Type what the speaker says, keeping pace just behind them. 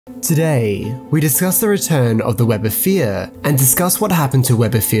Today, we discuss the return of the Web of Fear and discuss what happened to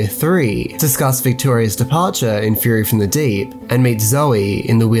Web of Fear 3, discuss Victoria's departure in Fury from the Deep, and meet Zoe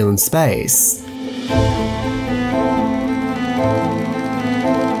in The Wheel in Space.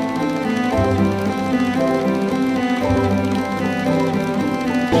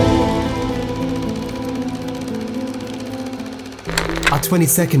 Our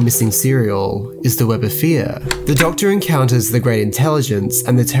 22nd missing serial is The Web of Fear. The Doctor encounters the Great Intelligence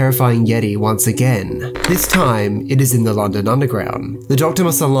and the terrifying Yeti once again. This time, it is in the London Underground. The Doctor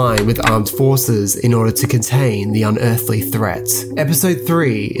must align with armed forces in order to contain the unearthly threat. Episode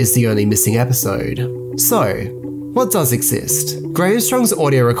 3 is the only missing episode. So, what does exist? Graham Strong's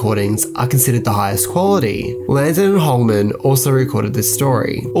audio recordings are considered the highest quality. Landon and Holman also recorded this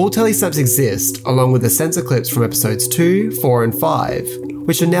story. All telesnaps exist, along with the censor clips from episodes 2, 4 and 5,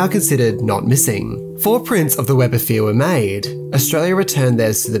 which are now considered not missing. 4 prints of the Web of Fear were made. Australia returned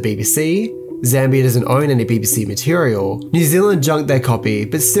theirs to the BBC, Zambia doesn't own any BBC material, New Zealand junked their copy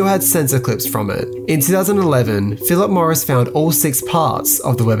but still had censor clips from it. In 2011, Philip Morris found all 6 parts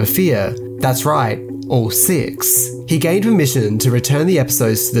of the Web of Fear. That's right, all 6. He gained permission to return the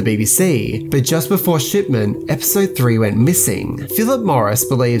episodes to the BBC, but just before shipment, episode 3 went missing. Philip Morris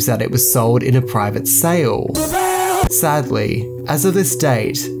believes that it was sold in a private sale. Sadly, as of this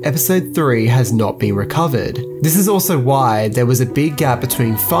date, episode 3 has not been recovered. This is also why there was a big gap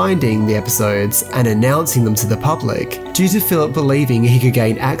between finding the episodes and announcing them to the public, due to Philip believing he could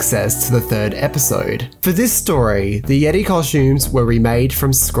gain access to the 3rd episode. For this story, the Yeti costumes were remade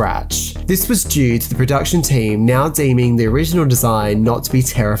from scratch. This was due to the production team now deeming the original design not to be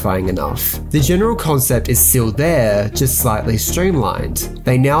terrifying enough. The general concept is still there, just slightly streamlined.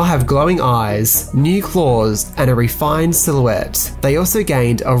 They now have glowing eyes, new claws, and a refined silhouette. They also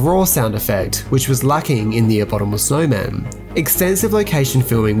gained a roar sound effect, which was lacking in the Abominable Snowman. Extensive location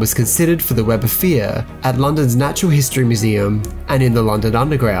filming was considered for the Web of Fear at London's Natural History Museum and in the London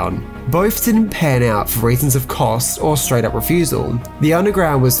Underground. Both didn't pan out for reasons of cost or straight up refusal. The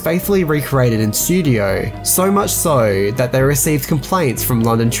Underground was faithfully recreated in studio, so much so that they received complaints from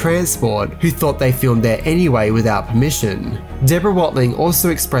London Transport, who thought they filmed there anyway without permission. Deborah Watling also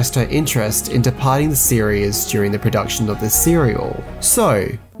expressed her interest in departing the series during the production of this serial. So,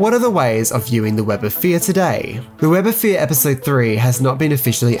 what are the ways of viewing the Web of Fear today? The Web of Fear episode 3 has not been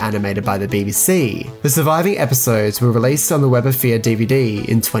officially animated by the BBC. The surviving episodes were released on the Web of Fear DVD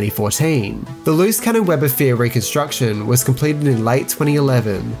in 2014. The loose cannon Web of Fear reconstruction was completed in late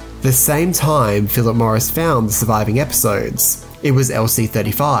 2011, the same time Philip Morris found the surviving episodes. It was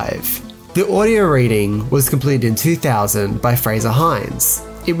LC35. The audio reading was completed in 2000 by Fraser Hines.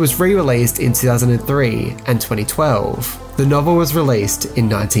 It was re-released in 2003 and 2012. The novel was released in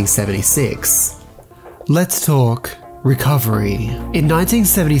 1976. Let's talk recovery. In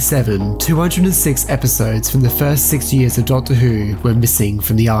 1977, 206 episodes from the first 6 years of Doctor Who were missing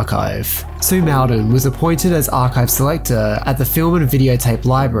from the archive. Sue Malden was appointed as archive selector at the Film and Videotape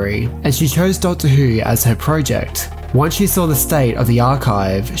Library, and she chose Doctor Who as her project. Once she saw the state of the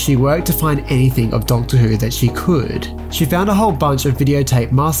archive, she worked to find anything of Doctor Who that she could. She found a whole bunch of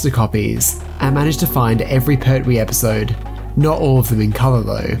videotape master copies and managed to find every Pertwee episode, not all of them in colour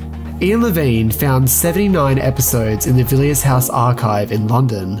though. Ian Levine found 79 episodes in the Villiers House archive in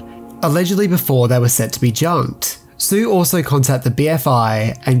London, allegedly before they were set to be junked. Sue also contacted the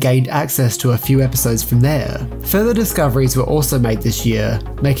BFI and gained access to a few episodes from there. Further discoveries were also made this year,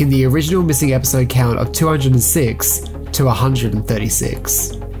 making the original missing episode count of 206 to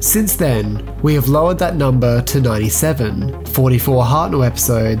 136. Since then, we have lowered that number to 97. 44 Hartnell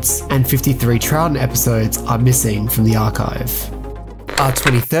episodes and 53 Troughton episodes are missing from the archive. Our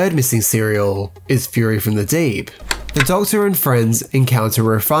 23rd missing serial is Fury from the Deep. The Doctor and friends encounter a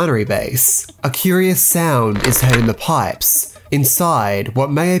refinery base. A curious sound is heard in the pipes. Inside,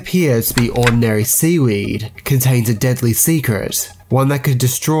 what may appear to be ordinary seaweed contains a deadly secret, one that could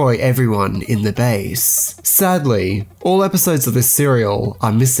destroy everyone in the base. Sadly, all episodes of this serial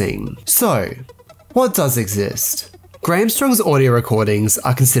are missing. So, what does exist? Graham Strong's audio recordings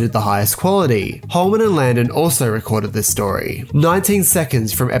are considered the highest quality. Holman and Landon also recorded this story. 19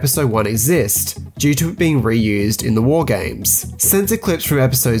 seconds from episode 1 exist, due to it being reused in the War Games. Censor clips from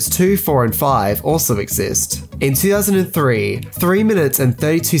episodes 2, 4 and 5 also exist. In 2003, 3 minutes and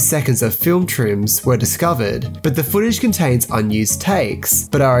 32 seconds of film trims were discovered, but the footage contains unused takes,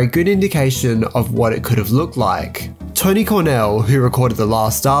 but are a good indication of what it could have looked like. Tony Cornell, who recorded The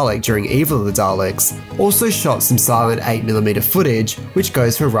Last Dalek during Evil of the Daleks, also shot some silent 8mm footage, which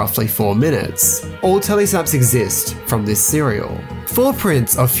goes for roughly 4 minutes. All telesnaps exist from this serial. 4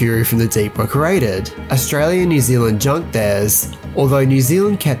 prints of Fury from the Deep were created. Australia and New Zealand junked theirs, although New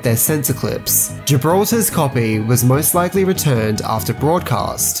Zealand kept their censor clips. Gibraltar's copy was most likely returned after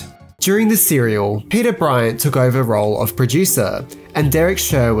broadcast. During the serial, Peter Bryant took over the role of producer, and Derek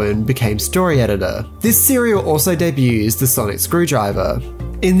Sherwin became story editor. This serial also debuts the sonic screwdriver.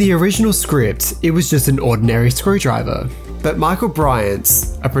 In the original script, it was just an ordinary screwdriver, but Michael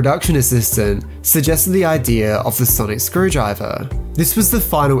Bryant, a production assistant, suggested the idea of the sonic screwdriver. This was the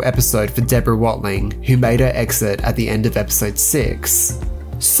final episode for Deborah Watling, who made her exit at the end of episode 6.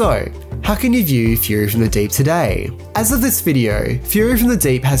 So, how can you view Fury from the Deep today? As of this video, Fury from the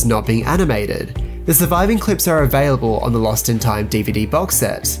Deep has not been animated. The surviving clips are available on the Lost in Time DVD box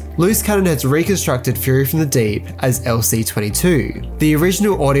set. Loose Cannon has reconstructed Fury from the Deep as LC-22. The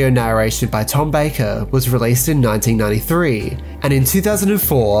original audio narration by Tom Baker was released in 1993, and in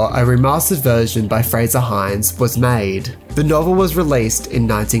 2004 a remastered version by Fraser Hines was made. The novel was released in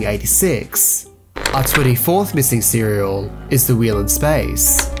 1986. Our 24th missing serial is The Wheel in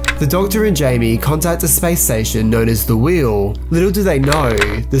Space. The Doctor and Jamie contact a space station known as the Wheel. Little do they know,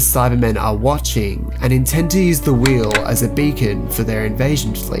 the Cybermen are watching and intend to use the Wheel as a beacon for their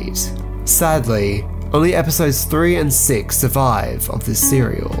invasion fleet. Sadly, only episodes 3 and 6 survive of this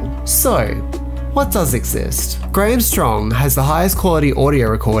serial. So, what does exist? Graham Strong has the highest quality audio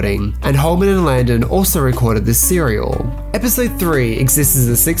recording, and Holman and Landon also recorded this serial. Episode 3 exists as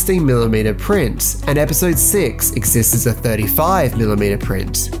a 16mm print, and episode 6 exists as a 35mm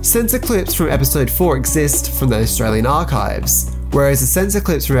print. Censor clips from episode 4 exist from the Australian archives, whereas the censor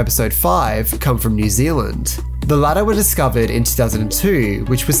clips from episode 5 come from New Zealand. The latter were discovered in 2002,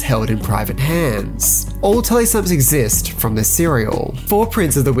 which was held in private hands. All telestamps exist from this serial. 4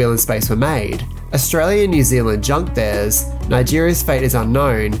 prints of The Wheel in Space were made. Australia and New Zealand junked theirs, Nigeria's fate is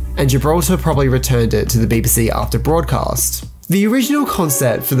unknown, and Gibraltar probably returned it to the BBC after broadcast. The original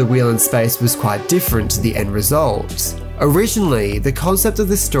concept for The Wheel in Space was quite different to the end result. Originally, the concept of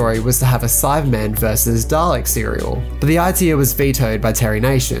this story was to have a Cybermen vs Dalek serial, but the idea was vetoed by Terry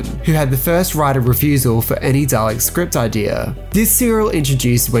Nation, who had the first right of refusal for any Dalek script idea. This serial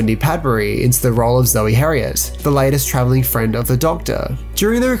introduced Wendy Padbury into the role of Zoe Herriot, the latest travelling friend of the Doctor.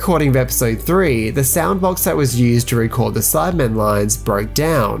 During the recording of episode 3, the sound box that was used to record the Cybermen lines broke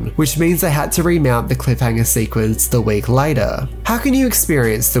down, which means they had to remount the cliffhanger sequence the week later. How can you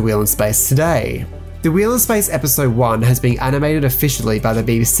experience The Wheel in Space today? The Wheel in Space Episode 1 has been animated officially by the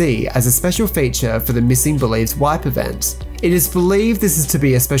BBC as a special feature for the Missing Believes Wipe event. It is believed this is to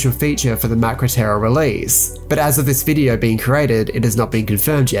be a special feature for the Macroterra release, but as of this video being created, it has not been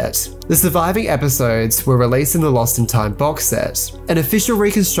confirmed yet. The surviving episodes were released in the Lost in Time box set. An official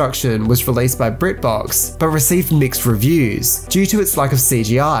reconstruction was released by BritBox, but received mixed reviews due to its lack of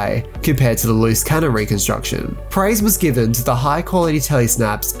CGI compared to the Loose Cannon reconstruction. Praise was given to the high quality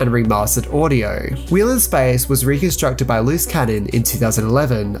telesnaps and remastered audio. Wheel in Space was reconstructed by Loose Cannon in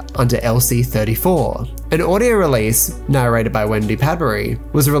 2011 under LC-34. An audio release, narrated by Wendy Padbury,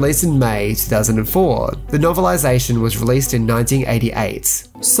 was released in May 2004. The novelisation was released in 1988.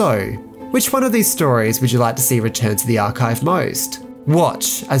 So, which one of these stories would you like to see return to the archive most?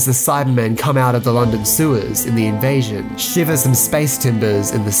 Watch as the Cybermen come out of the London sewers in The Invasion, shiver some space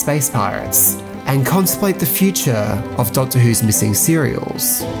timbers in The Space Pirates, and contemplate the future of Doctor Who's missing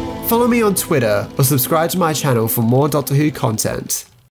serials. Follow me on Twitter or subscribe to my channel for more Doctor Who content.